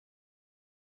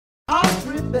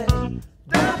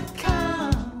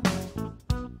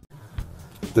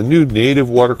The new Native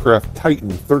Watercraft Titan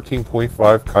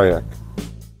 13.5 Kayak.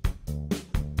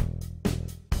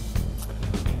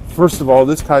 First of all,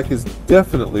 this kayak is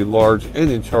definitely large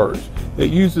and in charge. It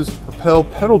uses a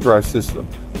propelled pedal drive system,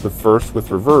 the first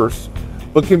with reverse,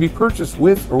 but can be purchased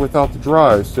with or without the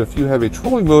drive, so if you have a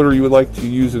trolling motor you would like to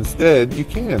use instead, you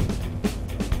can.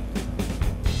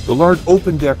 The large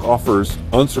open deck offers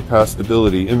unsurpassed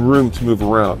stability and room to move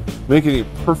around, making it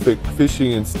perfect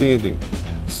fishing and standing.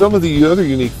 Some of the other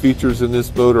unique features in this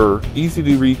boat are easy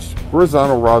to reach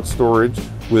horizontal rod storage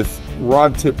with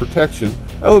rod tip protection,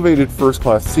 elevated first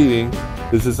class seating,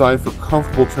 is designed for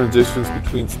comfortable transitions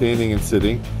between standing and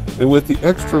sitting, and with the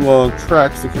extra long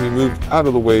tracks that can be moved out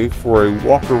of the way for a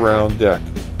walk around deck.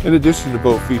 In addition, the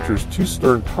boat features 2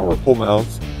 stern power pole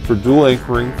mounts for dual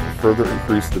anchoring for further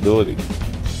increased stability.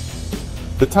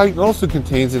 The Titan also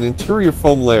contains an interior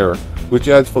foam layer which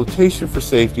adds flotation for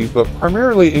safety but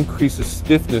primarily increases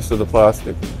stiffness of the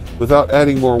plastic without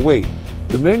adding more weight.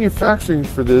 The manufacturing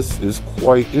for this is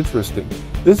quite interesting.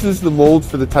 This is the mold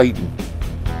for the Titan.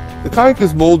 The kayak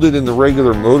is molded in the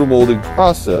regular motor-molding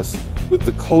process with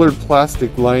the colored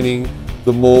plastic lining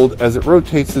the mold as it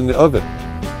rotates in the oven.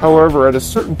 However, at a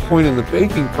certain point in the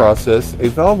baking process, a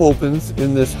valve opens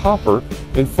in this hopper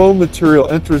and foam material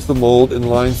enters the mold and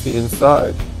lines the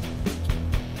inside.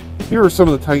 Here are some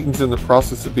of the Titans in the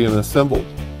process of being assembled.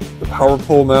 The power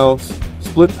pole mounts,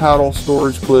 split paddle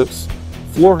storage clips,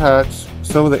 floor hatch,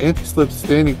 some of the anti-slip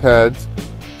standing pads,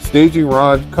 staging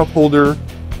rod, cup holder,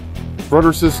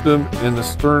 rudder system, and the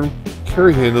stern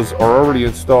carry handles are already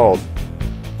installed.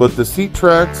 But the seat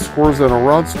tracks, horizontal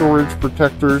rod storage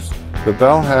protectors, the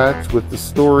bow hatch with the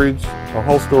storage, the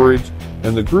hull storage,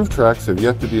 and the groove tracks have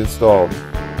yet to be installed.